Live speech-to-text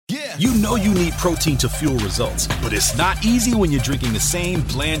You know you need protein to fuel results, but it's not easy when you're drinking the same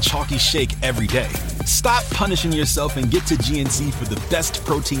bland, chalky shake every day. Stop punishing yourself and get to GNC for the best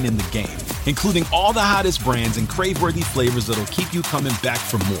protein in the game, including all the hottest brands and crave-worthy flavors that'll keep you coming back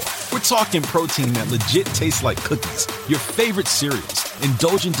for more. We're talking protein that legit tastes like cookies, your favorite cereals,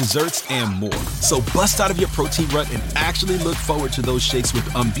 indulgent desserts, and more. So bust out of your protein rut and actually look forward to those shakes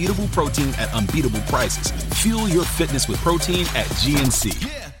with unbeatable protein at unbeatable prices. Fuel your fitness with protein at GNC.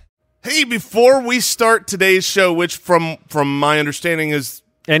 Yeah. Hey, before we start today's show, which from my understanding is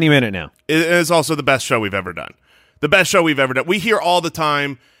any minute now, it is also the best show we've ever done. The best show we've ever done. We hear all the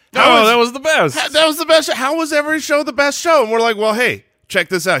time, that was the best. That was the best. How was every show the best show? And we're like, well, hey, check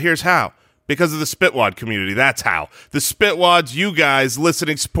this out. Here's how. Because of the Spitwad community. That's how. The Spitwads, you guys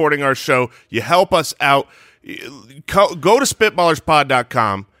listening, supporting our show, you help us out. Go to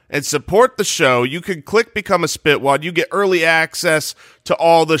spitballerspod.com. and support the show. You can click Become a Spitwad. You get early access to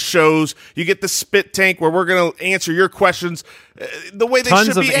all the shows. You get the Spit Tank where we're going to answer your questions the way they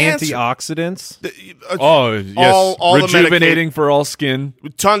should be answered. Tons of antioxidants. Yes. All rejuvenating for all skin.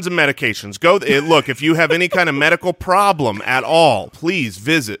 Tons of medications. Look, if you have any kind of medical problem at all, please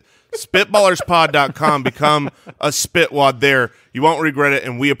visit spitballerspod.com. Become a Spitwad there. You won't regret it,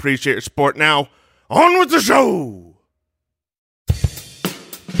 and we appreciate your support. Now, on with the show.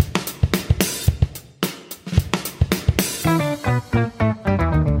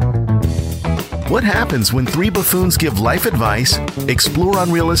 What happens when three buffoons give life advice, explore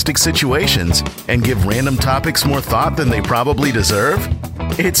unrealistic situations, and give random topics more thought than they probably deserve?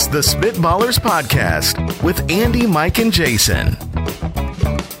 It's the Spitballers Podcast with Andy, Mike, and Jason.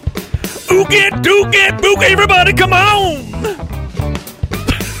 Book, everybody, come on!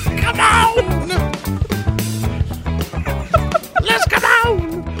 Come on! Let's come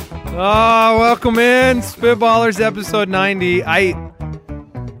on! Welcome in, Spitballers episode 90. I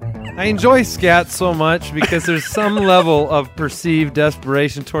enjoy scat so much because there's some level of perceived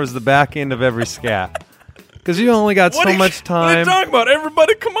desperation towards the back end of every scat. Because you only got so much time. What are you talking about?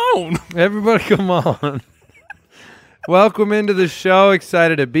 Everybody come on. Everybody come on. Welcome into the show.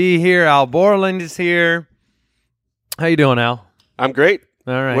 Excited to be here. Al Borland is here. How you doing, Al? I'm great.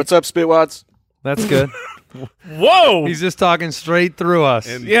 All right. What's up, Spitwads? That's good. Whoa! He's just talking straight through us.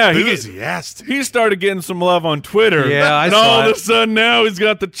 He started getting some love on Twitter. Yeah, I and saw all it. of a sudden now he's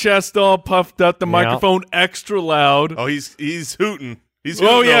got the chest all puffed up, the microphone extra loud. Oh, he's hooting. He's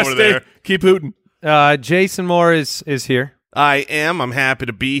hooting over there. Keep hooting. Jason Moore is here. I am. I'm happy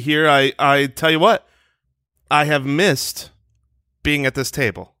to be here. I tell you what, I have missed being at this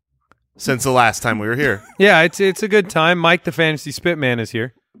table since the last time we were here. Yeah, it's a good time. Mike the Fantasy Spitman is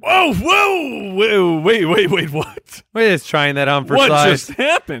here. Wait, what? We're just trying that on for what size. just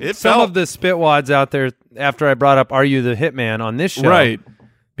happened? Some of the Spitwads out there, after I brought up Are You the Hitman on this show. Right.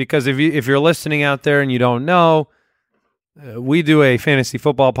 Because if you're listening out there and you don't know, we do a fantasy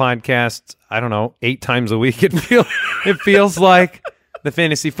football podcast, I don't know, 8 times a week. It feels like the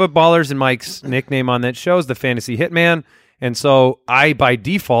Fantasy Footballers, and Mike's nickname on that show is the Fantasy Hitman. And so I, by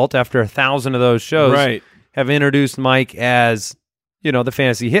default, after 1,000 of those shows, have introduced Mike as, the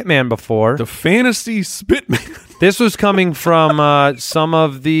Fantasy Hitman before. The Fantasy Spitman. This was coming from some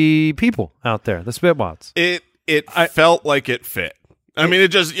of the people out there, the Spitwads. I felt like it fit. I mean, it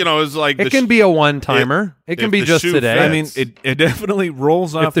just, it was like... It can be a one-timer. It can be just today. I mean, it definitely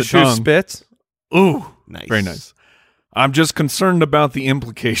rolls off the shoe tongue. spits. Ooh, nice. Very nice. I'm just concerned about the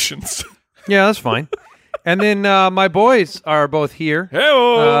implications. Yeah, that's fine. And then my boys are both here.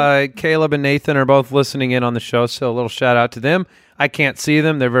 Hey-o. Caleb and Nathan are both listening in on the show, so a little shout-out to them. I can't see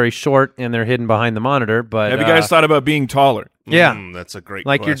them. They're very short, and they're hidden behind the monitor. But have you guys thought about being taller? Yeah. That's a great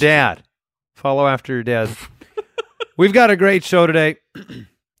like question. your dad. Follow after your dad. We've got a great show today.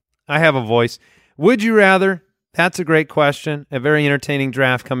 I have a voice. Would you rather? That's a great question. A very entertaining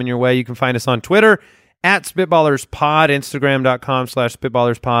draft coming your way. You can find us on Twitter at SpitballersPod,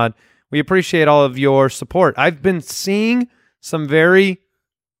 Instagram.com/SpitballersPod. We appreciate all of your support. I've been seeing some very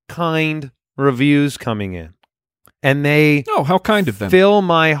kind reviews coming in, and they how kind of them. Fill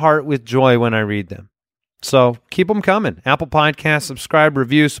my heart with joy when I read them. So keep them coming. Apple Podcasts, subscribe,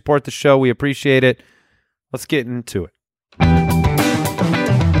 review, support the show. We appreciate it. Let's get into it.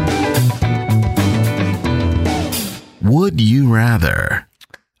 Would you rather?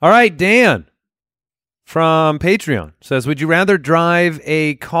 All right, Dan from Patreon says, would you rather drive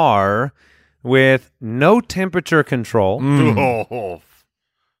a car with no temperature control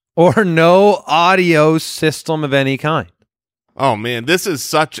or no audio system of any kind? Oh, man, this is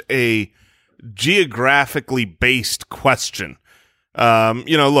such a geographically based question.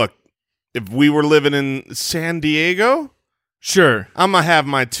 Look, if we were living in San Diego, Sure. I'm going to have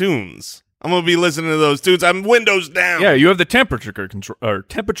my tunes. I'm going to be listening to those tunes. I'm windows down. Yeah, you have the temperature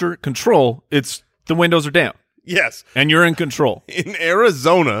control. It's the windows are down. Yes. And you're in control. In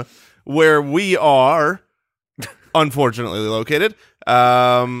Arizona, where we are unfortunately located,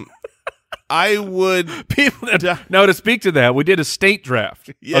 I would... Now, to speak to that, we did a state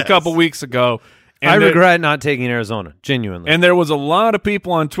draft a couple weeks ago. I regret not taking Arizona, genuinely. And there was a lot of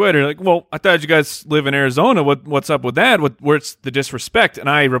people on Twitter like, well, I thought you guys live in Arizona. What's up with that? Where's the disrespect? And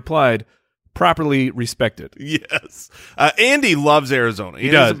I replied, properly respected. Yes. Andy loves Arizona. He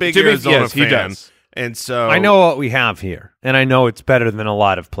does. He's a big Arizona fan. He does. And so I know what we have here, and I know it's better than a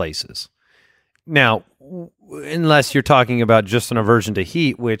lot of places. Now, unless you're talking about just an aversion to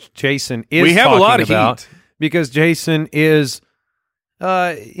heat, which Jason is we have talking a lot of about, heat. Because Jason is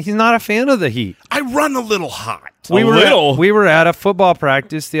he's not a fan of the heat. I run a little hot. We were at a football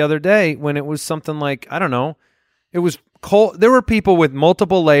practice the other day when it was something like, I don't know, it was cold. There were people with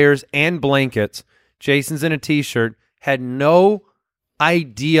multiple layers and blankets. Jason's in a T-shirt, had no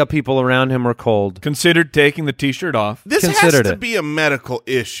idea people around him were cold. Considered taking the T-shirt off. This has to be a medical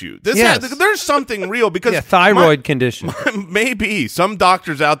issue. There's something real because thyroid condition. Maybe some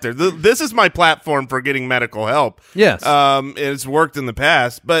doctors out there. This is my platform for getting medical help. Yes, it's worked in the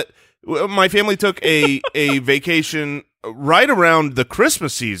past, but my family took a vacation right around the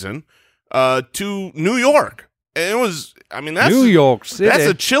Christmas season to New York. And it was, that's New York City. That's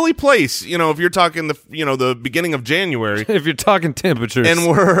a chilly place, if you're talking the beginning of January. If you're talking temperatures. And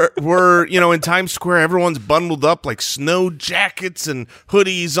we're in Times Square, everyone's bundled up like snow jackets and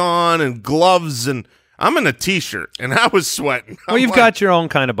hoodies on and gloves, and I'm in a T-shirt and I was sweating. Well, you've got your own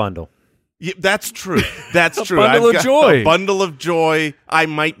kind of bundle. Yeah, that's true. That's true. Bundle of joy. A bundle of joy. I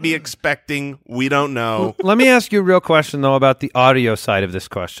might be expecting. We don't know. Let me ask you a real question, though, about the audio side of this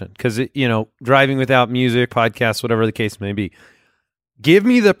question. Because, driving without music, podcasts, whatever the case may be. Give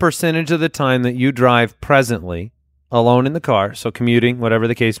me the percentage of the time that you drive presently alone in the car, so commuting, whatever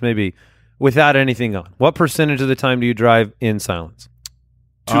the case may be, without anything on. What percentage of the time do you drive in silence?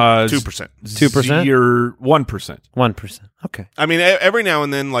 2%. 2%? You're 1%. 1%. Okay. Every now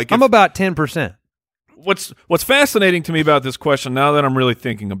and then, I'm about 10%. What's fascinating to me about this question, now that I'm really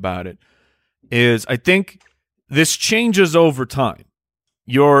thinking about it, is I think this changes over time.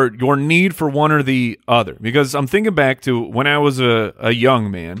 Your need for one or the other. Because I'm thinking back to when I was a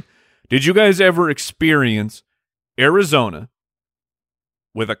young man. Did you guys ever experience Arizona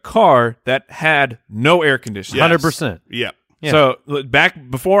with a car that had no air conditioning? 100%. Yeah. Yeah. So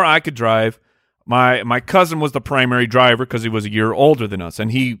back before I could drive, my cousin was the primary driver because he was a year older than us,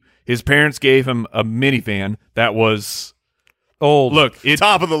 and his parents gave him a minivan that was old. Look,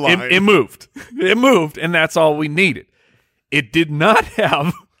 top of the line. It moved. It moved, and that's all we needed. It did not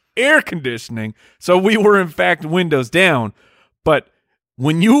have air conditioning, so we were in fact windows down. But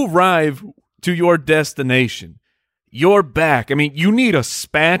when you arrive to your destination, your back, you need a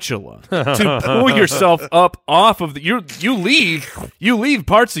spatula to pull yourself up off of the. You leave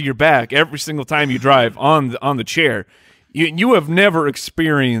parts of your back every single time you drive on the chair. You have never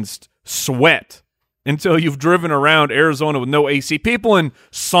experienced sweat until you've driven around Arizona with no AC. People in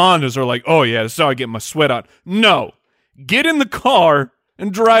saunas are like, "Oh yeah, this is how I get my sweat out." No, get in the car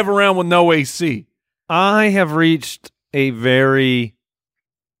and drive around with no AC. I have reached a very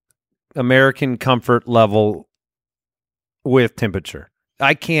American comfort level with temperature.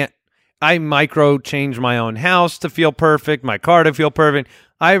 I micro change my own house to feel perfect, my car to feel perfect.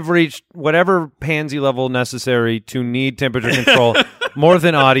 I've reached whatever pansy level necessary to need temperature control more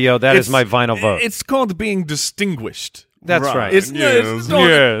than audio. That is my final vote. It's called being distinguished. That's right.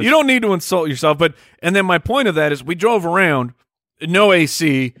 You don't need to insult yourself. And then my point of that is we drove around, no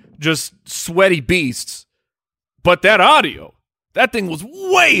AC, just sweaty beasts, but that audio, that thing was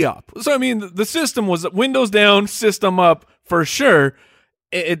way up. So, the system was windows down, system up for sure.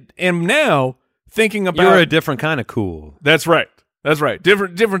 And now, thinking about... You're a different kind of cool. That's right.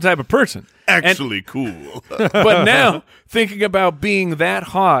 Different type of person. Actually cool. But now, thinking about being that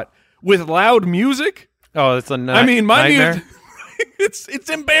hot with loud music... Oh, it's a my nightmare. music, it's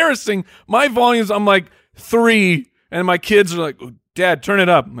embarrassing. My volumes, I'm like 3, and my kids are like, "Dad, turn it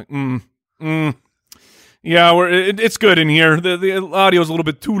up." I'm like, Yeah, it's good in here. The audio's a little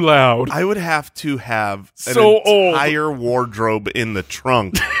bit too loud. I would have to have an old. entire wardrobe in the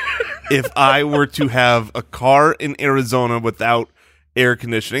trunk if I were to have a car in Arizona without air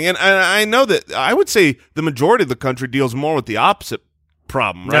conditioning. And I know that I would say the majority of the country deals more with the opposite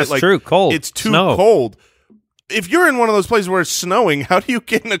problem, right? That's true. Cold. It's too cold. If you're in one of those places where it's snowing, how do you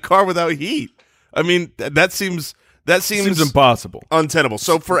get in a car without heat? That seems impossible, untenable.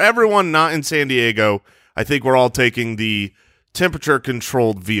 So for everyone not in San Diego, I think we're all taking the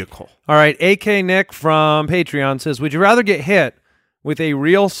temperature-controlled vehicle. All right, AK Nick from Patreon says, would you rather get hit with a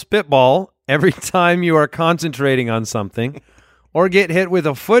real spitball every time you are concentrating on something or get hit with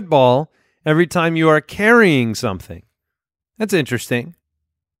a football every time you are carrying something? That's interesting.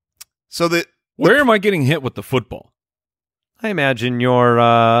 So that Where am I getting hit with the football? I imagine your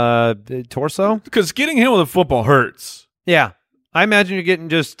torso. Because getting hit with a football hurts. Yeah. I imagine you're getting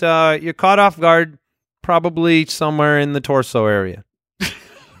just you're caught off guard probably somewhere in the torso area.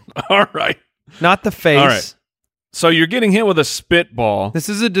 All right. Not the face. All right. So you're getting hit with a spitball. This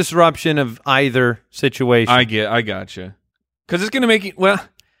is a disruption of either situation. I gotcha. Because it's going to make you, well,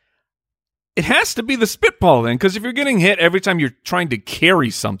 it has to be the spitball then. Because if you're getting hit every time you're trying to carry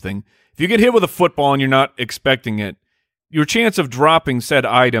something, if you get hit with a football and you're not expecting it, your chance of dropping said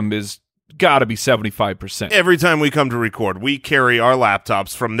item is got to be 75%. every time we come to record, we carry our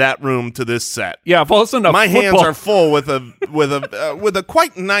laptops from that room to this set. Yeah, if all of a sudden My hands football- are full with a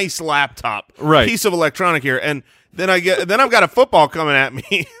quite nice laptop, Right. piece of electronic here, and then I've got a football coming at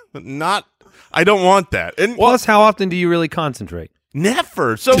me. I don't want that. And Plus, how often do you really concentrate?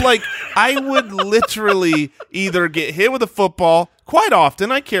 never. So like I would literally either get hit with a football. Quite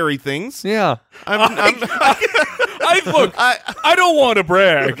often, I carry things. Yeah. I don't want to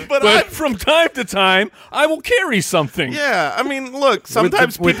brag, But but from time to time, I will carry something. Yeah, I mean, look,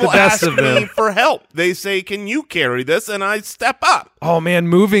 sometimes with people the best ask of them. me for help. They say, "Can you carry this?" And I step up. Oh man,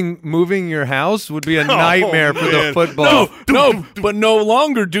 moving your house would be a nightmare for the man. football. No, but no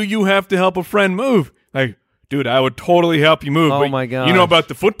longer do you have to help a friend move. Like, dude, I would totally help you move. Oh, but my You know gosh. about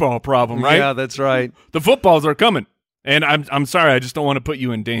the football problem, right? Yeah, that's right. The footballs are coming. And I'm sorry, I just don't want to put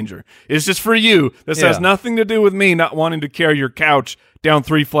you in danger. It's just for you. This Yeah. has nothing to do with me not wanting to carry your couch down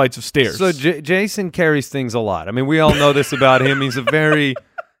 3 flights of stairs. So Jason carries things a lot. I mean, we all know this about him. He's a very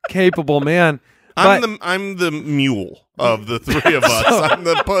capable man. But I'm the mule of the three of us. I'm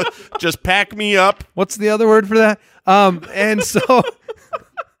the just pack me up. what's the other word for that? And so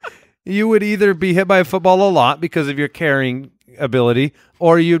you would either be hit by a football a lot because of your carrying ability,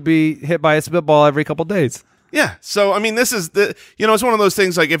 or you'd be hit by a spitball every couple days. Yeah. So I mean, this is it's one of those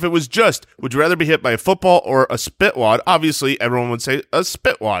things. Like, if it was just, would you rather be hit by a football or a spitwad? Obviously, everyone would say a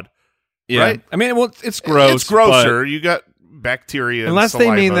spitwad. yeah. right? I mean, well, it's gross. It's grosser. You got bacteria. Unless and they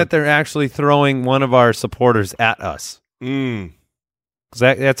mean saliva. that they're actually throwing one of our supporters at us. Mm. 'Cause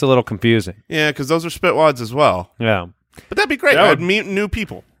that's a little confusing. Yeah, because those are spitwads as well. Yeah. But that'd be great. That I'd would- meet new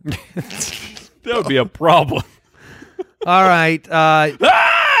people. That would be a problem. All right.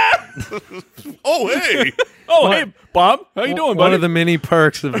 Oh, hey. Hey, Bob. How you doing, buddy? One of the many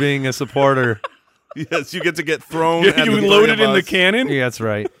perks of being a supporter. Yes, you get to get thrown. you at the three loaded of in the us. cannon? Yeah, that's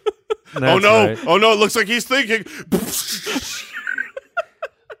right. Oh That's no! right. Oh no! It looks like he's thinking.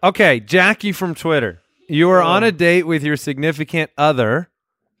 Okay, Jackie from Twitter. You are on a date with your significant other.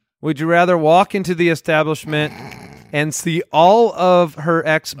 Would you rather walk into the establishment and see all of her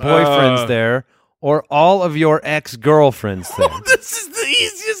ex-boyfriends there, or all of your ex-girlfriends there? This is the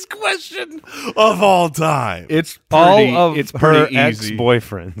easiest question of all time. It's all pretty, of it's her pretty easy.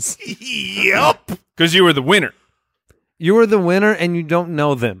 ex-boyfriends. Yep. Because you were the winner. You are the winner, and you don't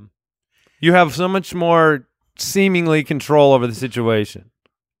know them. You have so much more seemingly control over the situation.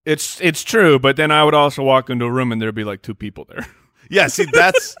 It's true, but then I would also walk into a room and there'd be like 2 people there. Yeah. See,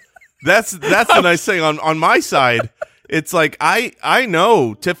 that's the nice thing on my side. It's like I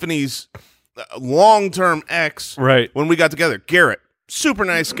know Tiffany's long-term ex. Right. When we got together, Garrett, super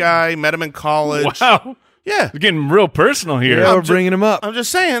nice guy. Met him in college. Wow. Yeah. We're getting real personal here. Yeah, we're ju- bringing him up. I'm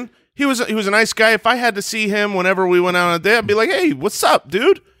just saying. He was a nice guy. If I had to see him whenever we went out on a date, I'd be like, "Hey, what's up,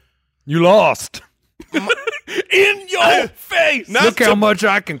 dude?" You lost. In your face. Look how much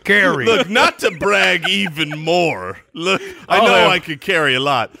I can carry. Look, not to brag even more. Look, I know I could carry a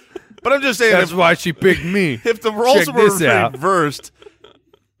lot, but I'm just saying, That's why she picked me. if the roles Check were this out. reversed,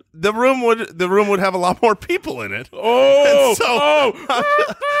 the room would have a lot more people in it. Oh, So-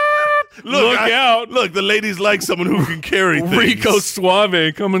 look out. Look, the ladies like someone who can carry things. Rico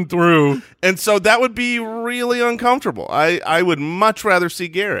Suave coming through. And so that would be really uncomfortable. I would much rather see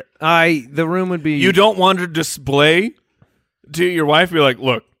Garrett. The room would be. You don't want to display to your wife, be like,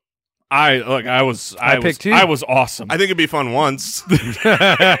 look, I was picked you. I was awesome. I think it'd be fun once.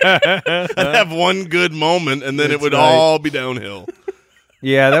 I'd have one good moment, and then it would right. all be downhill.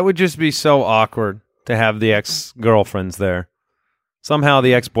 Yeah, that would just be so awkward to have the ex-girlfriends there. Somehow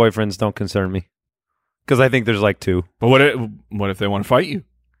the ex-boyfriends don't concern me. Because I think there's like 2. But what if they want to fight you?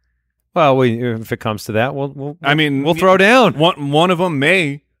 Well, if it comes to that, we'll We'll throw down. One of them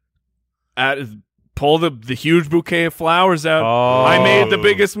may pull the huge bouquet of flowers out. Oh. I made the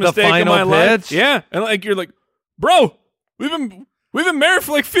biggest The mistake of final my life. pitch? Yeah, and like you're like, bro, We've been married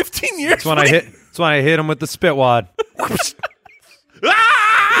for like 15 years. That's when I hit him with the spit wad.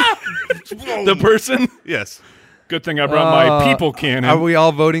 The person. Yes. Good thing I brought my people cannon. Are we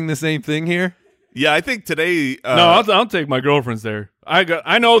all voting the same thing here? Yeah, I think today. No, I'll take my girlfriend's there.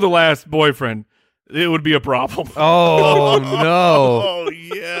 I know the last boyfriend. It would be a problem. Oh no! Oh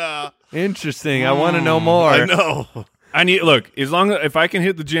yeah. Interesting. I want to know more. I know. I need if I can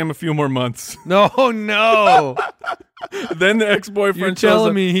hit the gym a few more months, No. then the ex-boyfriend. You're shows telling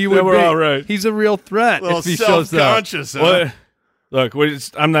up, me he then would we're be all right. He's a real threat Well, if he shows up. self-conscious. Huh? Look,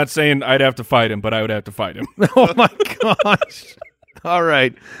 I'm not saying I'd have to fight him, but I would have to fight him. Oh my gosh! All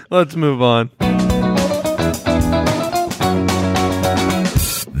right, let's move on.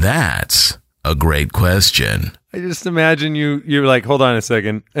 That's a great question. I just imagine you're like, hold on a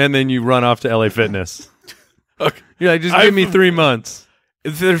second, and then you run off to LA Fitness. Look, You're like, just give me 3 months.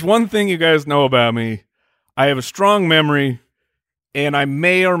 if there's one thing you guys know about me, I have a strong memory, and I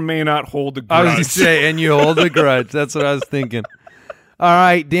may or may not hold a grudge. I was going to say, and you hold a grudge. That's what I was thinking. All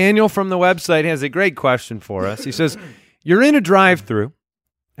right, Daniel from the website has a great question for us. He says, you're in a drive-thru,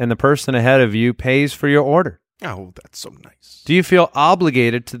 and the person ahead of you pays for your order. Oh, that's so nice. Do you feel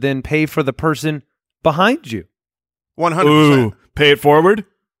obligated to then pay for the person behind you? 100%. Ooh, pay it forward?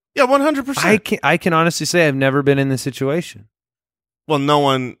 Yeah, 100%. I can honestly say I've never been in this situation. Well, no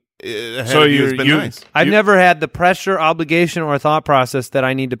one ahead So of you has been nice. I've never had the pressure, obligation, or thought process that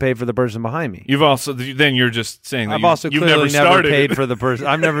I need to pay for the person behind me. You've also then you're just saying that I've also you've clearly never never started paid it. for the person.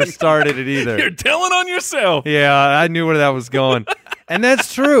 I've never started it either. You're telling on yourself. Yeah, I knew where that was going, and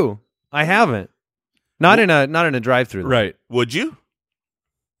that's true. I haven't. Not in a drive-through. Right. Would you?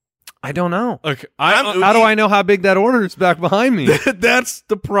 I don't know. Look, How do I know how big that order is back behind me? that's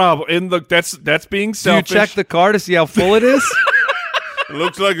the problem. And look, that's being Do you selfish. check the car to see how full it is? It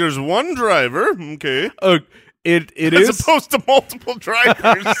looks like there's one driver. Okay. It As is opposed to multiple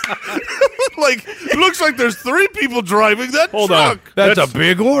drivers. Like, it looks like there's 3 people driving that Hold truck. on. That's a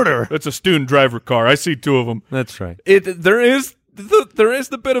big order. That's a student driver car. I see 2 of them. That's right. There is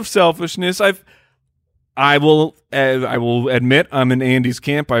the bit of selfishness. I will admit I'm in Andy's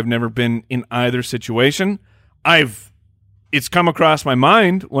camp. I've never been in either situation. It's come across my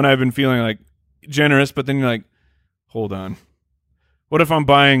mind when I've been feeling like generous, but then you're like, hold on. What if I'm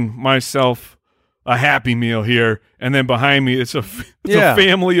buying myself a Happy Meal here, and then behind me it's a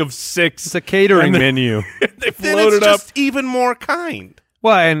family of 6. It's a catering And then- menu. They Then float it's it up. just even more kind.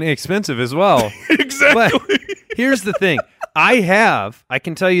 Well, and expensive as well. Exactly. But here's the thing. I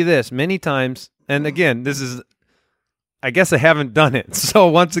can tell you this many times, and again, I guess I haven't done it. So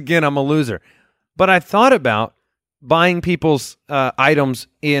once again, I'm a loser. But I thought about buying people's items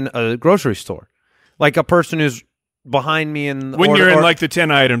in a grocery store. Like a person who's behind me in When you're in like the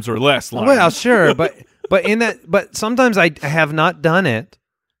 10 items or less line. Well, sure, but sometimes I have not done it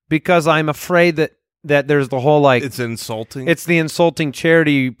because I'm afraid that there's the whole like It's insulting. it's the insulting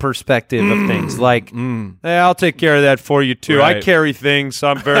charity perspective of things. Like, hey, I'll take care of that for you too. I Right. carry things, so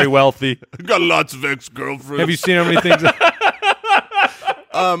I'm very wealthy. I've got lots of ex-girlfriends. Have you seen how many things?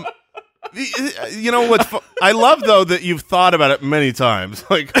 You know what's I love, though, that you've thought about it many times.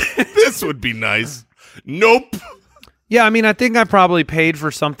 Like, this would be nice. Nope. Yeah, I mean, I think I probably paid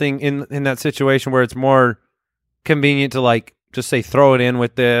for something in that situation where it's more convenient to like just say throw it in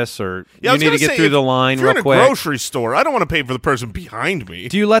with this, or Yeah, I you was need to gonna get say, through if- the line if you're real in a quick. grocery store, I don't want to pay for the person behind me.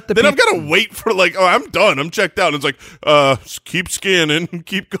 Do you let the Then I've people? got to wait for like, oh, I'm done. I'm checked out. And it's like, keep scanning,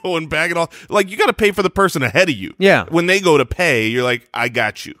 keep going, bag it all. Like, you got to pay for the person ahead of you. Yeah. When they go to pay, you're like, I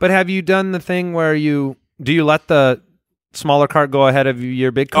got you. But have you done the thing where you let the smaller cart go ahead of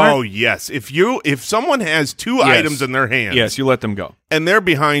your big cart? Oh yes, if someone has 2 items in their hands, Yes, you let them go. and they're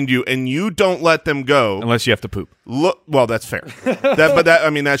behind you, and you don't let them go, Unless you have to poop. look. Well, that's fair.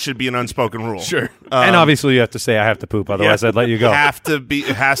 That should be an unspoken rule. Sure. And obviously you have to say I have to poop, otherwise I'd let you go.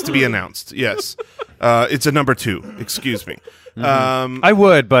 It has to be announced. Yes, it's a number 2. Excuse me. I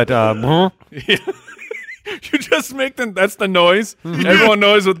would, but You just make them. That's the noise. Everyone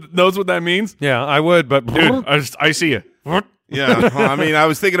knows what that means. yeah, I would, but Dude, I see you. Yeah, well, I mean, I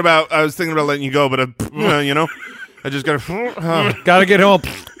was thinking about letting you go, but you know, I just got to. gotta get home.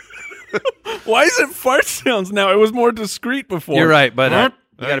 Why is it fart sounds now? It was more discreet before. You're right, but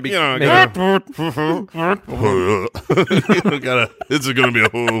you gotta be. You know, This is going to be a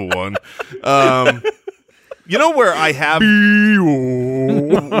whole one. You know where I have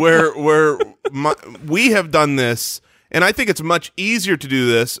where we have done this, and I think it's much easier to do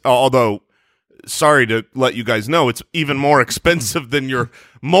this. Although, sorry to let you guys know, it's even more expensive than your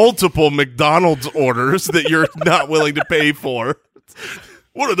multiple McDonald's orders that you're not willing to pay for.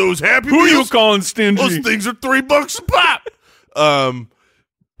 What are those Happy Who are you Meals? calling stingy? Those things are $3 a pop.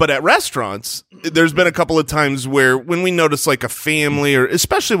 But at restaurants, there's been a couple of times where when we notice like a family, or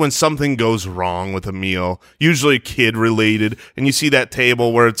especially when something goes wrong with a meal, usually kid related, and you see that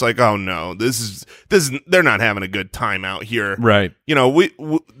table where it's like, oh no, this is they're not having a good time out here, Right. You know,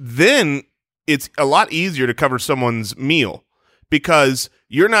 then it's a lot easier to cover someone's meal because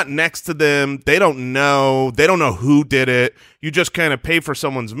you're not next to them. They don't know who did it. You just kind of pay for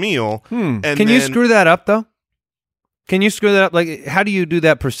someone's meal. And Can you screw that up though? Can you screw that up? Like, how do you do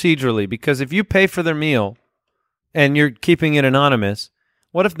that procedurally? Because if you pay for their meal and you're keeping it anonymous,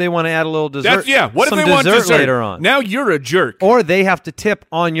 what if they want to add a little dessert? What if some they want dessert later on? Now you're a jerk. Or they have to tip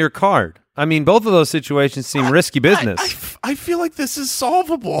on your card. I mean, both of those situations seem risky business. I feel like this is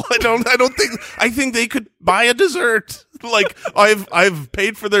solvable. I think they could buy a dessert. Like I've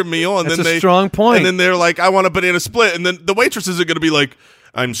paid for their meal, and That's then a they strong point. And then they're like, I want a banana split, and then the waitress isn't going to be like,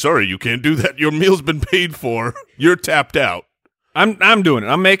 I'm sorry, you can't do that. Your meal's been paid for. You're tapped out. I'm doing it.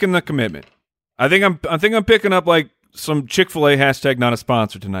 I'm making the commitment. I think I'm picking up like some Chick-fil-A hashtag not a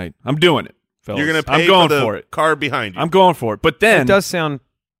sponsor tonight. I'm doing it, fellas. You're going to pay I'm going for the for it. car behind you. I'm going for it. But then It does sound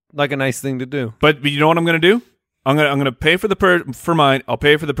like a nice thing to do. But you know what I'm going to do? I'm going to pay for mine. I'll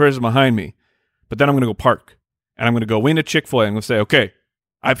pay for the person behind me. But then I'm going to go park. And I'm going to go into Chick-fil-A. I'm going to say, okay,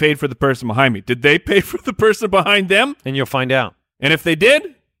 I paid for the person behind me. Did they pay for the person behind them? And you'll find out. And if they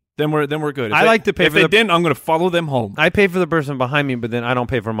did, then we're good. I like to pay if for they the- didn't, I'm going to follow them home. I pay for the person behind me, but then I don't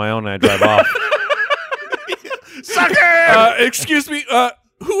pay for my own and I drive off. Sucker! Excuse me.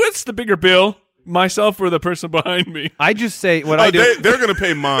 Who hits the bigger bill? Myself or the person behind me? I just say what I do. They're going to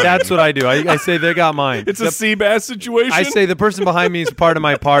pay mine. That's what I do. I say they got mine. It's a sea bass situation. I say the person behind me is part of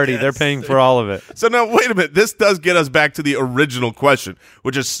my party. They're paying for all of it. So now, wait a minute. This does get us back to the original question,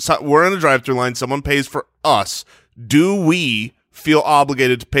 which is we're in a drive-thru line. Someone pays for us. Do we feel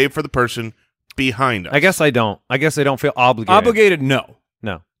obligated to pay for the person behind us? I guess I don't. I guess I don't feel obligated. Obligated? No.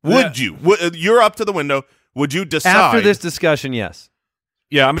 No. Would you? You're up to the window. Would you decide? After this discussion, yes.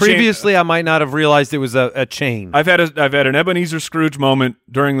 Yeah, I'm Previously, I might not have realized it was a chain. I've had an Ebenezer Scrooge moment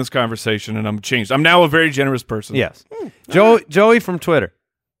during this conversation, and I'm changed. I'm now a very generous person. Yes. Joey from Twitter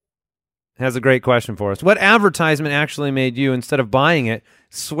has a great question for us. What advertisement actually made you, instead of buying it,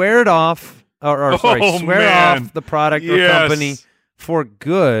 swear it off, swear man. off the product or Yes. company for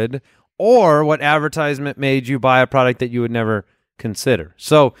good, or what advertisement made you buy a product that you would never consider?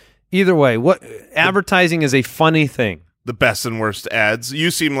 So either way, what advertising is a funny thing. The best and worst ads.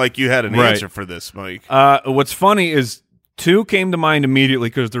 You seem like you had an Right. answer for this, Mike. What's funny is two came to mind immediately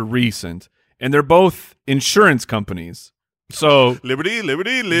because they're recent, and they're both insurance companies. So Liberty,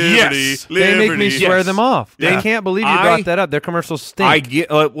 Yes. They make me swear Yes. them off. Yeah. They can't believe you brought that up. Their commercials stink. I get.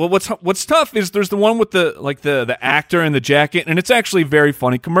 Well, what's tough is there's the one with the actor in the jacket, and it's actually a very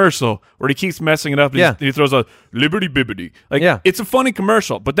funny commercial where he keeps messing it up. And Yeah. he throws a liberty bibbity. Like, Yeah. it's a funny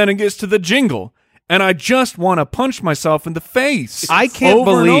commercial, but then it gets to the jingle, and I just want to punch myself in the face. I can't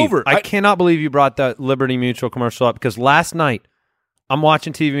over and believe. over. I cannot believe you brought that Liberty Mutual commercial up because last night I'm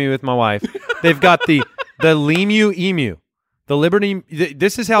watching TV with my wife. They've got the Lemu Emu, the Liberty.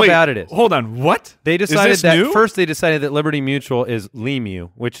 This is how Wait, bad it is. Hold on. What? They Is decided this that new? first. They decided that Liberty Mutual is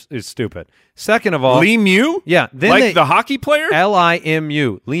Lemu, which is stupid. Second of all, Lemu? Yeah, then like the hockey player?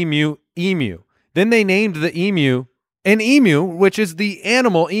 Limu, Lemu Emu. Then they named the emu an emu, which is the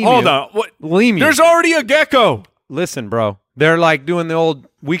animal emu. Hold on. What? Lemu. There's already a gecko Listen, bro. They're like doing the old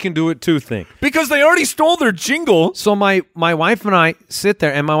 "we can do it too" thing. because they already stole their jingle. So my wife and I sit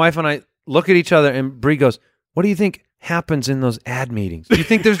there, and my wife and I look at each other, and Bree goes, "What do you think happens in those ad meetings? Do you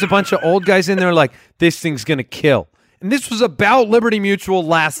think there's a bunch of old guys in there like, this thing's going to kill?" And this was about Liberty Mutual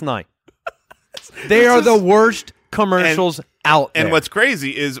last night. They are the worst commercials out there. And what's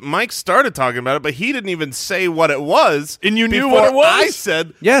crazy is Mike started talking about it, but he didn't even say what it was. And you knew before what it was? I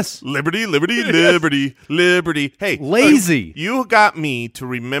said, Yes. liberty, liberty, liberty, liberty. Hey, Lazy. look, you got me to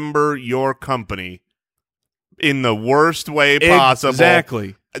remember your company in the worst way possible.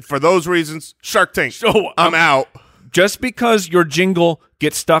 Exactly. For those reasons, Shark Tank. So, I'm out. Just because your jingle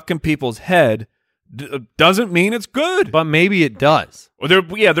gets stuck in people's head doesn't mean it's good. But maybe it does. Or they're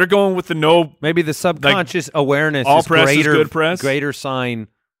going with the no. Maybe the subconscious awareness all is press is greater, good press? greater sign.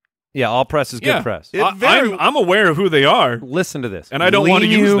 Yeah, all press is good press. I'm aware of who they are. Listen to this. And I don't want to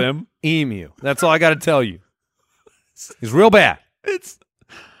use them. Emu. That's all I got to tell you. He's real bad.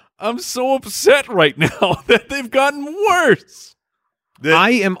 I'm so upset right now that they've gotten worse.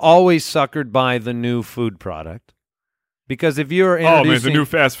 I am always suckered by the new food product. Because if you're introducing... Oh, man, the new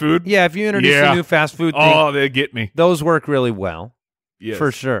fast food? Yeah, if you introduce a new fast food thing, Oh, they get me. those work really well. Yes.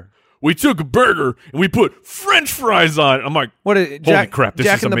 For sure. we took a burger and we put French fries on it. I'm like, holy crap, this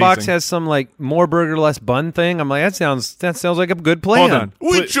Jack is in the amazing. Box has some like more burger, less bun thing. I'm like, that sounds like a good plan. Hold on.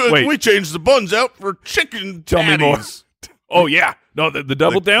 We changed the buns out for chicken Tell me more. patties. Oh, yeah. No, the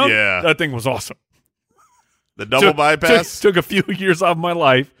double down? yeah. That thing was awesome. The double bypass? Took a few years off my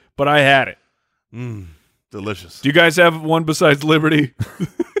life, but I had it. Delicious. Do you guys have one besides Liberty?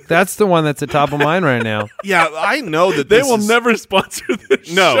 That's the one that's at top of mind right now. Yeah, I know that They will never sponsor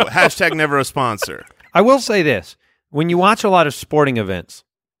this No, show. hashtag never a sponsor. I will say this. When you watch a lot of sporting events,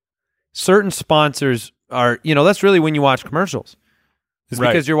 certain sponsors are, that's really when you watch commercials. It's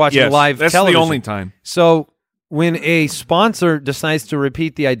Right. because you're watching Yes, live that's television. the only time. So when a sponsor decides to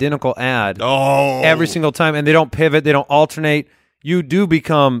repeat the identical ad every single time and they don't pivot, they don't alternate, you do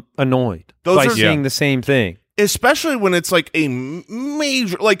become annoyed by seeing the same thing. Especially when it's like a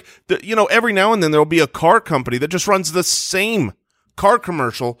major, like, every now and then there'll be a car company that just runs the same car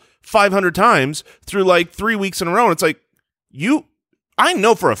commercial 500 times through like 3 weeks in a row. And it's like, I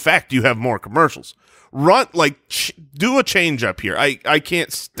know for a fact you have more commercials. Run, like, do a change up here. I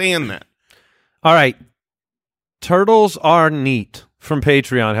can't stand that. All right. Turtles Are Neat from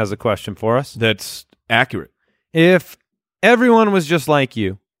Patreon has a question for us. That's accurate. If everyone was just like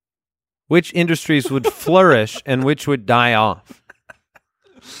you, which industries would flourish and which would die off?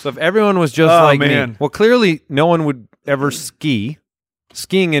 So if everyone was just like me, well, clearly no one would ever ski.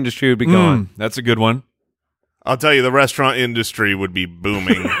 Skiing industry would be gone. That's a good one. I'll tell you, the restaurant industry would be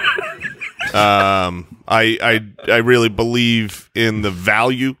booming. I really believe in the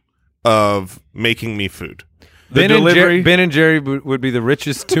value of making me food. Ben and Jerry would be the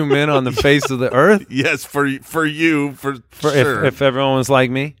richest two men on the face of the earth. Yes, for you, for sure. If everyone was like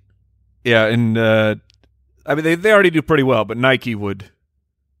me. Yeah, and I mean they already do pretty well, but Nike would.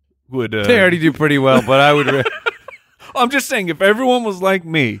 They already do pretty well, but I would. I'm just saying, if everyone was like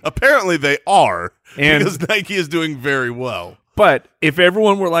me, apparently they are, and, because Nike is doing very well. But if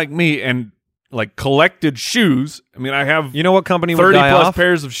everyone were like me and like collected shoes, I mean, I have what company would die 30+ off?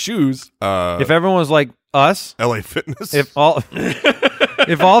 pairs of shoes. If everyone was like us, LA Fitness. If all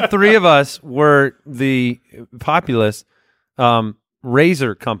three of us were the populace,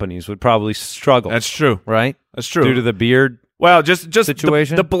 razor companies would probably struggle. That's true, right? That's true due to the beard. Well, just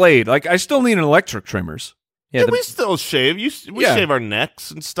situation. The blade. Like I still need an electric trimmers. Yeah, we still shave. We shave our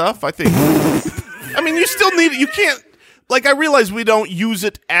necks and stuff. I think. I mean, you still need it. You can't. Like, I realize we don't use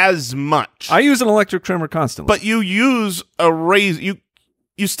it as much. I use an electric trimmer constantly. But you use a razor.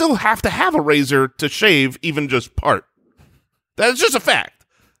 You still have to have a razor to shave even just part. That's just a fact.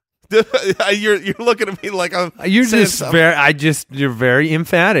 You're looking at me like I'm. You're very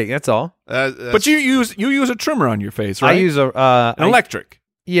emphatic. That's all. But you use a trimmer on your face, right? I use an electric.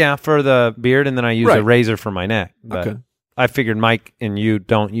 Yeah, for the beard, and then I use a razor for my neck. But okay. I figured Mike and you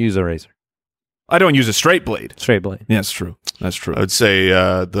don't use a razor. I don't use a straight blade. Straight blade. Yeah, that's true. That's true. I would say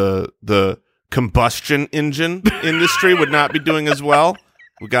the combustion engine industry would not be doing as well.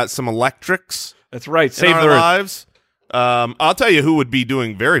 We got some electrics. That's right. Save our lives. I'll tell you who would be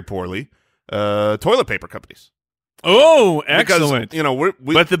doing very poorly. Toilet paper companies. Oh, excellent. Because,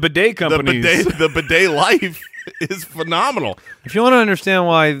 but the bidet companies. The bidet life is phenomenal. If you want to understand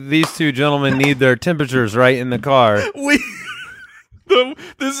why these two gentlemen need their temperatures right in the car.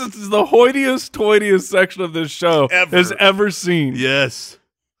 This is the hoitiest section of this show has ever seen. Yes.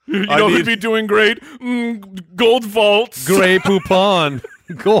 You know who'd be doing great? Gold Vaults. Grey Poupon.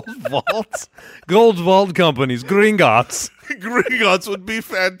 Gold Vaults. Gold Vault companies. Gringotts. Gringotts would be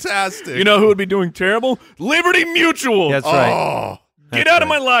fantastic. You know who would be doing terrible? Liberty Mutual. That's right. Get out of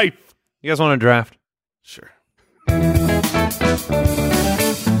my life. You guys want to draft? Sure.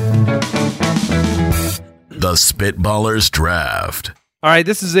 The Spitballers Draft. All right,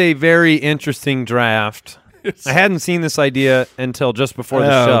 this is a very interesting draft. I hadn't seen this idea until just before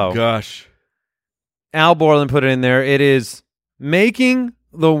the show. Oh, gosh. Al Borland put it in there. It is making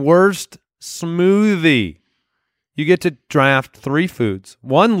the worst smoothie. You get to draft 3 foods,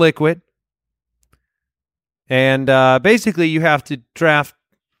 1 liquid, and basically you have to draft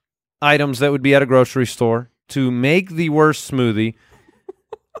items that would be at a grocery store to make the worst smoothie.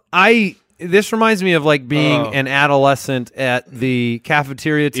 This reminds me of like being an adolescent at the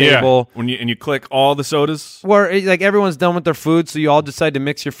cafeteria table. Yeah. When you click all the sodas, where like everyone's done with their food, so you all decide to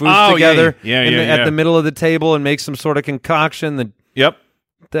mix your foods together. At the middle of the table and make some sort of concoction. Yep.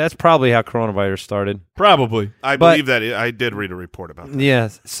 That's probably how coronavirus started. Probably. I believe that. I did read a report about that.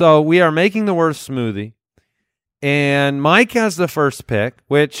 Yes. So we are making the worst smoothie, and Mike has the first pick,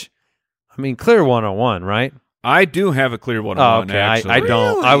 which, I mean, clear 101, right? I do have a clear 101. Oh, okay. Actually. I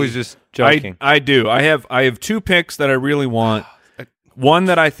don't. I was just joking. I do. I have 2 picks that I really want. One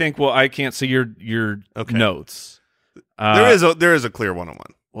that I think. Well, I can't see your notes. There is a clear 101.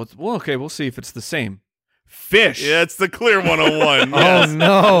 Well, okay. We'll see if it's the same. Fish. Yeah, it's the clear 101. Oh,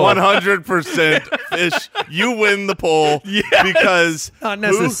 no. 100% fish. You win the poll because Not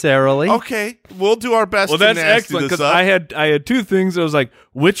necessarily. Okay, we'll do our best. Well, to that's nasty excellent this because up. I had two things. I was like,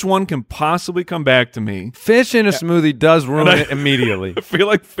 which one can possibly come back to me? Fish in a smoothie does ruin it immediately. I feel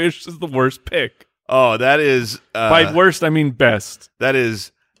like fish is the worst pick. Oh, that is By worst, I mean best. that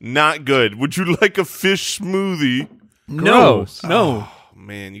is not good. Would you like a fish smoothie? Gross. No. Oh,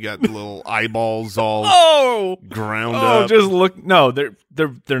 man, you got the little eyeballs all Oh, ground oh, up. just look. No,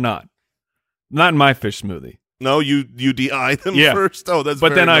 they're not. Not in my fish smoothie. No, you DI them Yeah. first. Oh, that's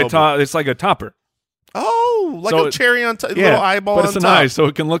But very then noble. it's like a topper. Oh, like So a cherry on top, Yeah, little eyeball but on it's top. an eye, so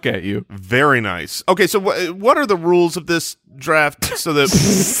it can look at you. Very nice. Okay, so what are the rules of this draft? So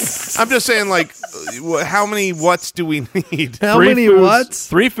that I'm just saying, like, how many whats do we need? How Three many foods, whats?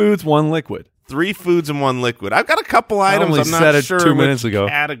 3 foods, 1 liquid. 3 foods and 1 liquid. I've got a couple items. only I'm said not it sure 2 which minutes ago.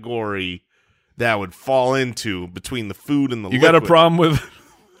 category that would fall into between the food and the You liquid. got a problem with?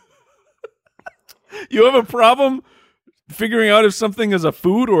 You have a problem figuring out if something is a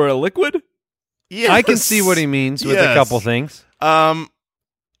food or a liquid? Yes. I can see what he means with a Yes. couple things.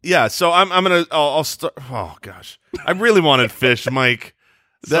 Yeah. So I'll start. Oh gosh, I really wanted fish, Mike.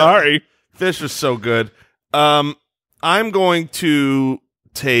 Sorry. Fish is so good. I'm going to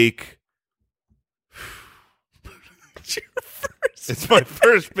take. It's my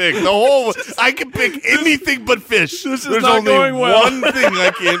first pick. The whole I can pick anything but fish. This is There's not only going well. one thing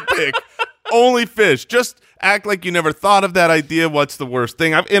I can't pick. Only fish. Just act like you never thought of that idea. What's the worst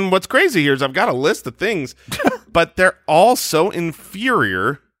thing? And what's crazy here is I've got a list of things, but they're all so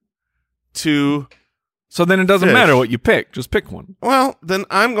inferior to. So then it doesn't Fish. matter what you pick. Just pick one. Well, then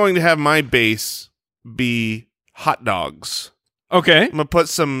I'm going to have my base be hot dogs. Okay. I'm gonna put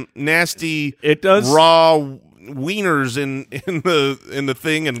some nasty It does. raw wieners in the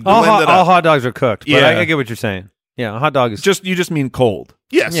thing and All, blend it all up. hot dogs are cooked, but Yeah. I get what you're saying. Yeah, a hot dog is You just mean cold.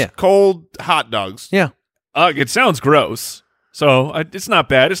 Yes, Yeah. cold hot dogs. yeah. It sounds gross. So it's not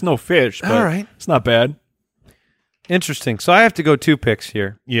bad. It's no fish. But All right. It's not bad. Interesting. So I have to go 2 picks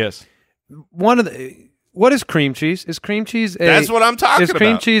here. Yes. What is cream cheese? Is cream cheese a That's what I'm talking Is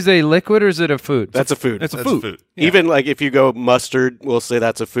cream about. cheese a liquid or is it a food? That's a food. That's a That's food. Yeah. Even like if you go mustard, we'll say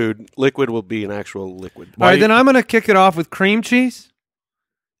that's a food. Liquid will be an actual liquid. All right, then I'm going to kick it off with cream cheese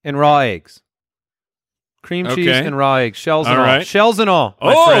and raw eggs. Cream cheese Okay. and raw eggs, shells and All all. right. Shells and all.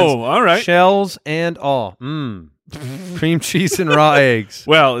 my Oh, friends. all right. Shells and all. Cream cheese and raw eggs.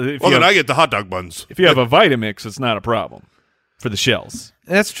 Well, Well, then I get the hot dog buns. if you have a Vitamix, it's not a problem for the shells.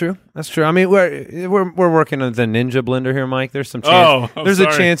 That's true. That's true. I mean, we're working on the Ninja blender here, Mike. There's some chance. Oh, I'm there's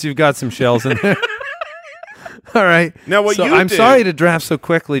sorry. a chance you've got some shells in there. All right. Now, what so you I'm did- sorry to draft so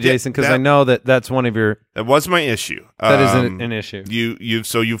quickly, Jason, because that- I know that's one of your. That was my issue. That is an issue.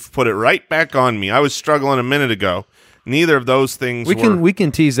 You've put it right back on me. I was struggling a minute ago. Neither of those things We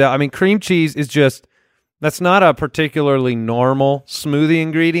can tease out. I mean, cream cheese is just that's not a particularly normal smoothie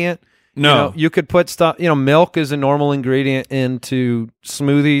ingredient. No. You could put stuff. Milk is a normal ingredient into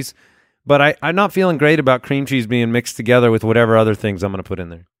smoothies, but I'm not feeling great about cream cheese being mixed together with whatever other things I'm going to put in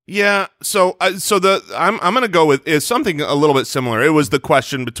there. Yeah, so I'm going to go with is something a little bit similar. It was the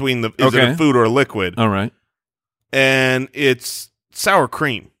question between is it Okay. a food or a liquid, All right. and it's sour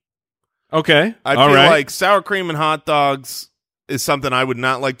cream. Okay. I All feel right. like sour cream and hot dogs is something I would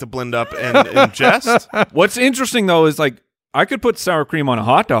not like to blend up and ingest. What's interesting though is like I could put sour cream on a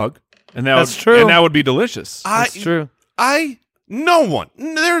hot dog, and That's true. and that would be delicious. That's true.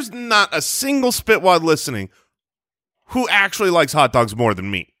 There's not a single spitwad listening who actually likes hot dogs more than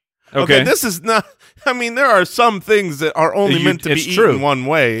me. Okay. This is not. I mean, there are some things that are only meant to be it's eaten true. one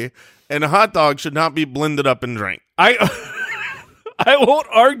way, and a hot dog should not be blended up and drank. I won't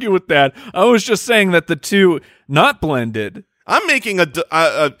argue with that. I was just saying that the two not blended. I'm making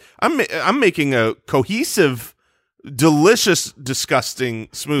I'm making a cohesive, delicious, disgusting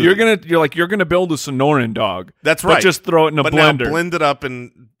smoothie. You're gonna build a Sonoran dog. That's but right. just throw it in a but now blender. blend it up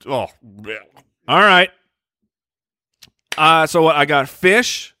and All right. So I got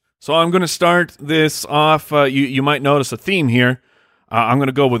fish. So I'm going to start this off. You might notice a theme here. I'm going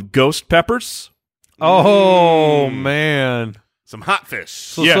to go with ghost peppers. Oh man! some hot fish.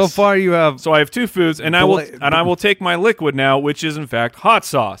 So Yes. so far you have. So I have two foods, and I will take my liquid now, which is in fact hot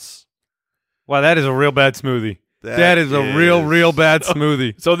sauce. Wow, that is a real bad smoothie. That is a real bad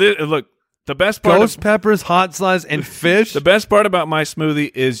smoothie. So look, the best part. Ghost peppers, hot sauce, and fish. The best part about my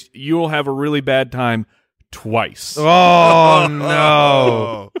smoothie is you will have a really bad time twice. Oh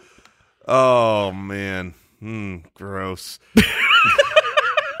no! Oh man. Gross.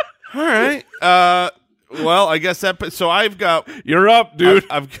 right. Well, I guess that. So I've got. You're up, dude.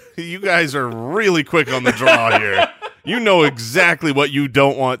 You guys are really quick on the draw here. You know exactly what you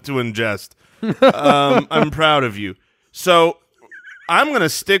don't want to ingest. I'm proud of you. So I'm going to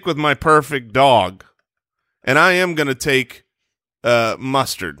stick with my perfect dog, and I am going to take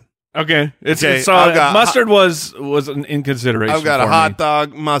mustard. Okay. Okay, So I've got mustard was in consideration. I've got for a hot me.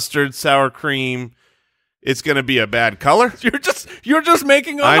 dog, mustard, sour cream. It's going to be a bad color. You're just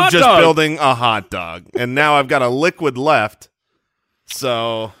making a I'm hot just dog. building a hot dog, and now I've got a liquid left.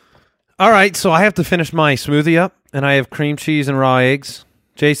 So All right, so I have to finish my smoothie up, and I have cream cheese and raw eggs.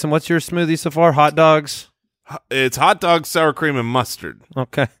 Jason, what's your smoothie so far? Hot dogs? it's hot dog, sour cream, and mustard.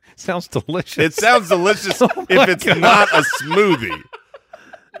 Okay. Sounds delicious. It sounds delicious Oh if it's not a smoothie.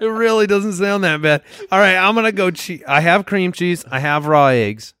 It really doesn't sound that bad. All right, I'm going to go I have cream cheese. I have raw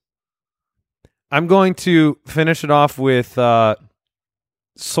eggs. I'm going to finish it off with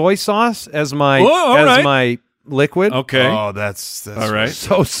soy sauce as my my liquid. Okay. Oh, that's All right.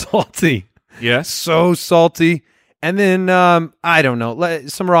 So salty. Yes. So salty. And then, I don't know,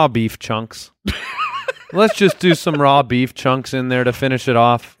 some raw beef chunks. Let's just do some raw beef chunks in there to finish it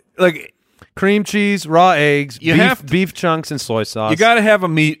off. Like Cream cheese, raw eggs, You have to- beef chunks, and soy sauce. you got to have a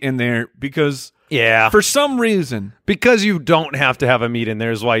meat in there because yeah. for some reason Because you don't have to have a meat in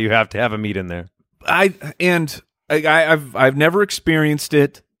there is why you have to have a meat in there. I've never experienced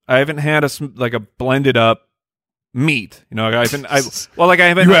it. I haven't had a blended up meat. You know, I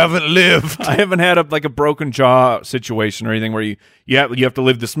haven't lived. I haven't had a broken jaw situation or anything where you have to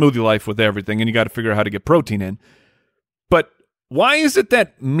live the smoothie life with everything and you got to figure out how to get protein in. But why is it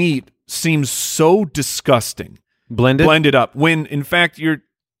that meat seems so disgusting blended up when in fact you're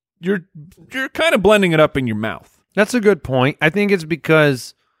kind of blending it up in your mouth? That's a good point. I think it's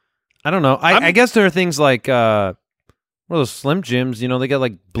because I don't know. I guess there are things like what are those Slim Jims? You know, they got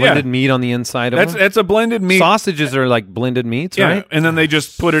like blended meat on the inside of them. That's a blended meat. Sausages are like blended meats, right? And then they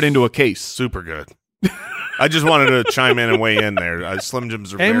just put it into a case. super good. I just wanted to chime in and weigh in there. Slim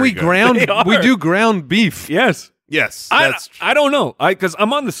Jims are And very we good. we do ground beef. Yes. Yes, I don't know. Because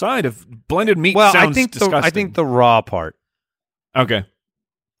I'm on the side of blended meat. Well, sounds I think disgusting. the raw part. Okay.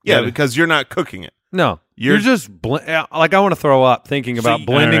 yeah, because you're not cooking it. No, you're just like I want to throw up thinking about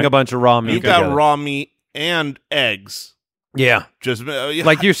blending alright. a bunch of raw meat. You got together. raw meat and eggs. Yeah, Just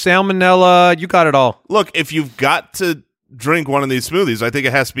like your salmonella. You got it all. look, if you've got to drink one of these smoothies, I think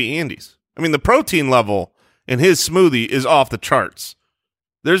it has to be Andy's. I mean, the protein level in his smoothie is off the charts.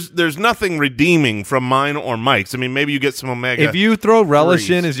 There's nothing redeeming from mine or Mike's. I mean, maybe you get some omega. If you throw relish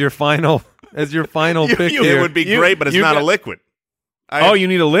 3s. in as your final pick, it here, would be great, but it's not a liquid. You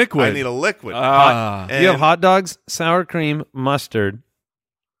need a liquid. I need a liquid. you have hot dogs, sour cream, mustard,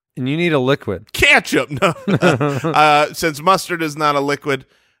 and you need a liquid. Ketchup. No. Since mustard is not a liquid,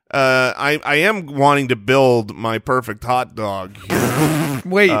 I am wanting to build my perfect hot dog here.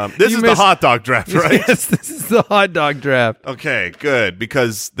 Wait, This is the hot dog draft, right? Yes, this is the hot dog draft. Okay, good,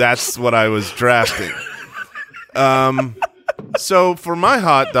 because that's what I was drafting. So for my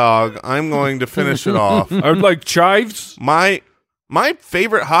hot dog, I'm going to finish it off. I would like chives. My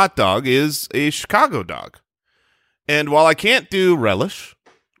favorite hot dog is a Chicago dog. And while I can't do relish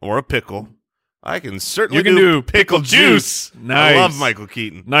or a pickle, I can certainly You can do pickle juice. I Nice. love Michael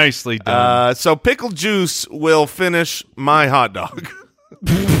Keaton. Nicely done. So pickle juice will finish my hot dog.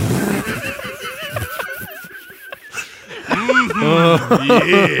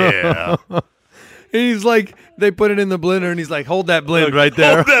 Yeah. He's like, they put it in the blender, and he's like, hold that blend right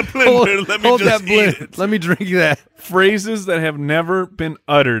there. Hold that blender. Let me hold just that blend. eat it. Let me drink that. Phrases that have never been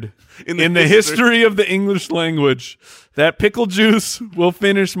uttered In the history of the English language. That pickle juice will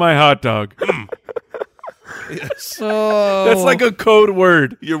finish my hot dog. Yes. Oh, That's like a code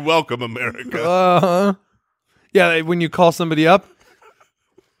word. You're welcome, America. uh-huh. Yeah, when you call somebody up,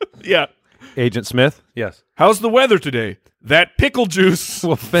 Yeah. Agent Smith. Yes, How's the weather today? That pickle juice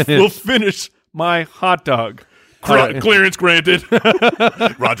will finish. will finish my hot dog. All right. Clearance granted.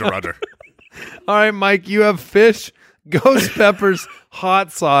 Roger. All right, Mike, you have fish, ghost peppers,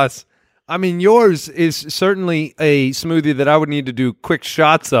 hot sauce. I mean, yours is certainly a smoothie that I would need to do quick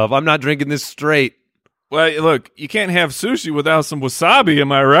shots of. I'm not drinking this straight. Well, look, you can't have sushi without some wasabi,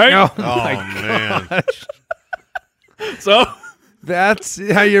 am I right? Oh, Oh, my man. gosh. So, That's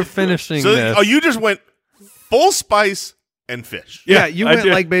how you're finishing So, this. you just went full spice and fish. yeah, you I went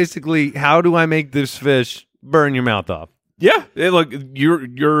did. like basically, how do I make this fish burn your mouth off? yeah, look,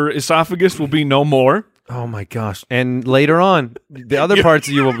 your esophagus will be no more. Oh, my gosh. And later on, the other parts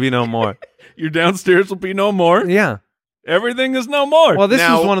of you will be no more. Your downstairs will be no more. Yeah. Everything is no more. Well, this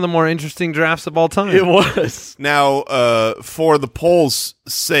Now- was one of the more interesting drafts of all time. it was. Now, for the poll's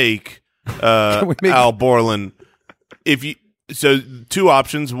sake, Al Borland, so 2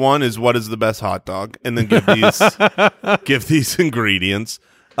 options. One is what is the best hot dog, and then give these ingredients.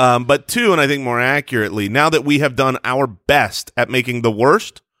 But 2, and I think more accurately, now that we have done our best at making the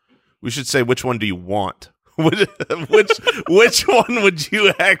worst, we should say which one do you want? Which one would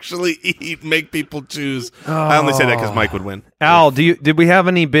you actually eat? Make people choose. I only say that because Mike would win. Al, did we have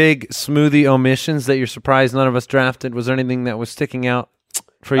any big smoothie omissions that you're surprised none of us drafted? Was there anything that was sticking out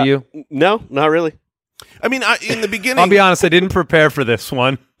for you? No, not really. I mean, in the beginning, I'll be honest, I didn't prepare for this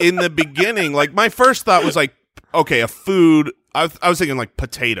one. In the beginning, like my first thought was like, okay, a food. I was thinking like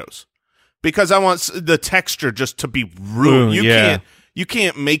potatoes because I want the texture just to be ruined. You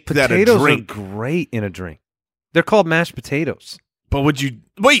can't make that a drink. Potatoes are great in a drink. They're called mashed potatoes. But would you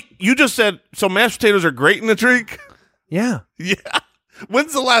wait? You just said so. Mashed potatoes are great in a drink. Yeah. Yeah.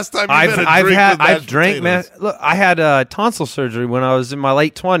 When's the last time you've had a drink with mashed potatoes? Look, I had tonsil surgery when I was in my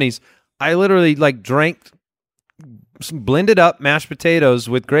late 20s. I literally drank, blended up mashed potatoes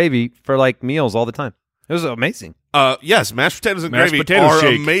with gravy for meals all the time. It was amazing. Yes, mashed potatoes and gravy are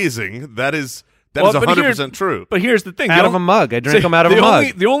amazing. That is 100% true. But here's the thing. Out of a mug. I drink them out of a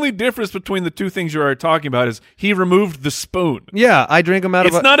mug. The only difference between the two things you are talking about is he removed the spoon. Yeah, I drink them out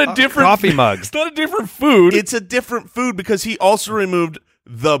of a coffee mug. It's not a different food. It's a different food because he also removed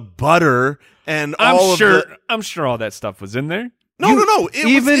the butter and all of the... I'm sure all that stuff was in there. No.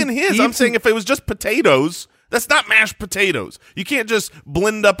 It was in his. I'm saying if it was just potatoes, that's not mashed potatoes. You can't just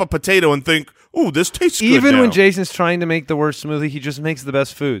blend up a potato and think, ooh, this tastes good Even now. when Jason's trying to make the worst smoothie, he just makes the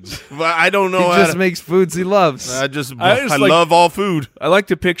best foods. I don't know. He just makes foods he loves. I love all food. I like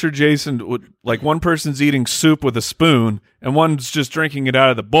to picture Jason with, one person's eating soup with a spoon and one's just drinking it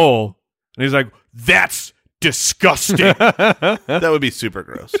out of the bowl. And he's like, that's disgusting. That would be super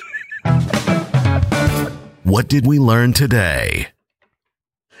gross. What did we learn today?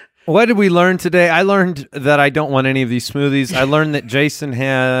 What did we learn today? I learned that I don't want any of these smoothies. I learned that Jason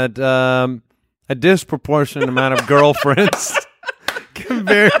had a disproportionate amount of girlfriends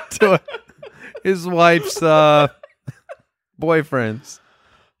compared to his wife's boyfriends.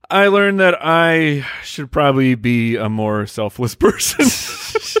 I learned that I should probably be a more selfless person.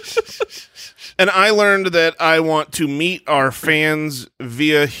 And I learned that I want to meet our fans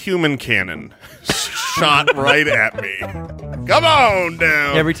via human cannon. Shot right at me. Come on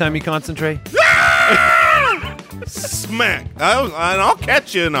down. Every time you concentrate? Smack. I'll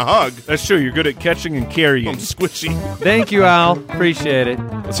catch you in a hug. That's true. You're good at catching and carrying. I'm squishy. Thank you, Al. Appreciate it.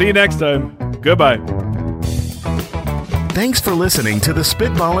 I'll see you next time. Goodbye. Thanks for listening to the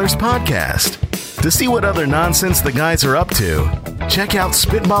Spitballers Podcast. To see what other nonsense the guys are up to, check out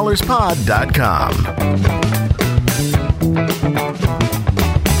SpitballersPod.com.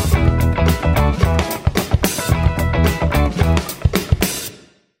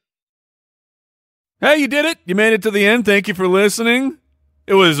 Hey, you did it. You made it to the end. Thank you for listening.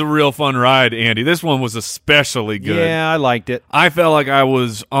 It was a real fun ride, Andy. This one was especially good. Yeah, I liked it. I felt like I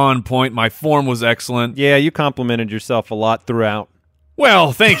was on point. My form was excellent. Yeah, you complimented yourself a lot throughout.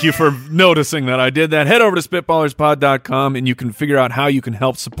 Well, thank you for noticing that I did that. Head over to SpitballersPod.com and you can figure out how you can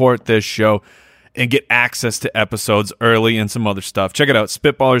help support this show and get access to episodes early and some other stuff. Check it out,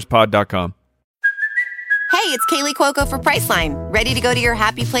 SpitballersPod.com. Hey, it's Kaylee Cuoco for Priceline. Ready to go to your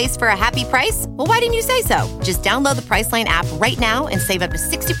happy place for a happy price? Well, why didn't you say so? Just download the Priceline app right now and save up to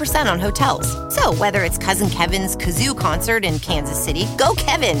 60% on hotels. So whether it's Cousin Kevin's Kazoo Concert in Kansas City, go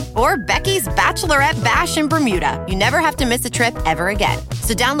Kevin, or Becky's Bachelorette Bash in Bermuda, you never have to miss a trip ever again.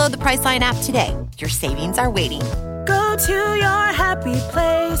 So download the Priceline app today. Your savings are waiting. Go to your happy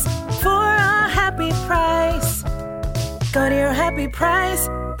place for a happy price. Go to your happy price,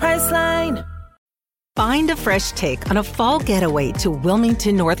 Priceline. Find a fresh take on a fall getaway to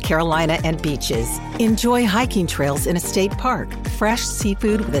Wilmington, North Carolina and beaches. Enjoy hiking trails in a state park, fresh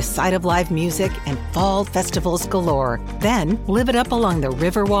seafood with a side of live music, and fall festivals galore. Then live it up along the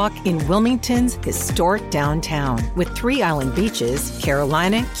Riverwalk in Wilmington's historic downtown. With 3 island beaches,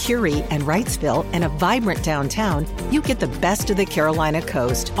 Carolina, Curie, and Wrightsville, and a vibrant downtown, you get the best of the Carolina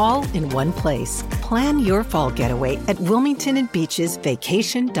coast, all in one place. Plan your fall getaway at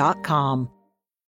WilmingtonandBeachesVacation.com.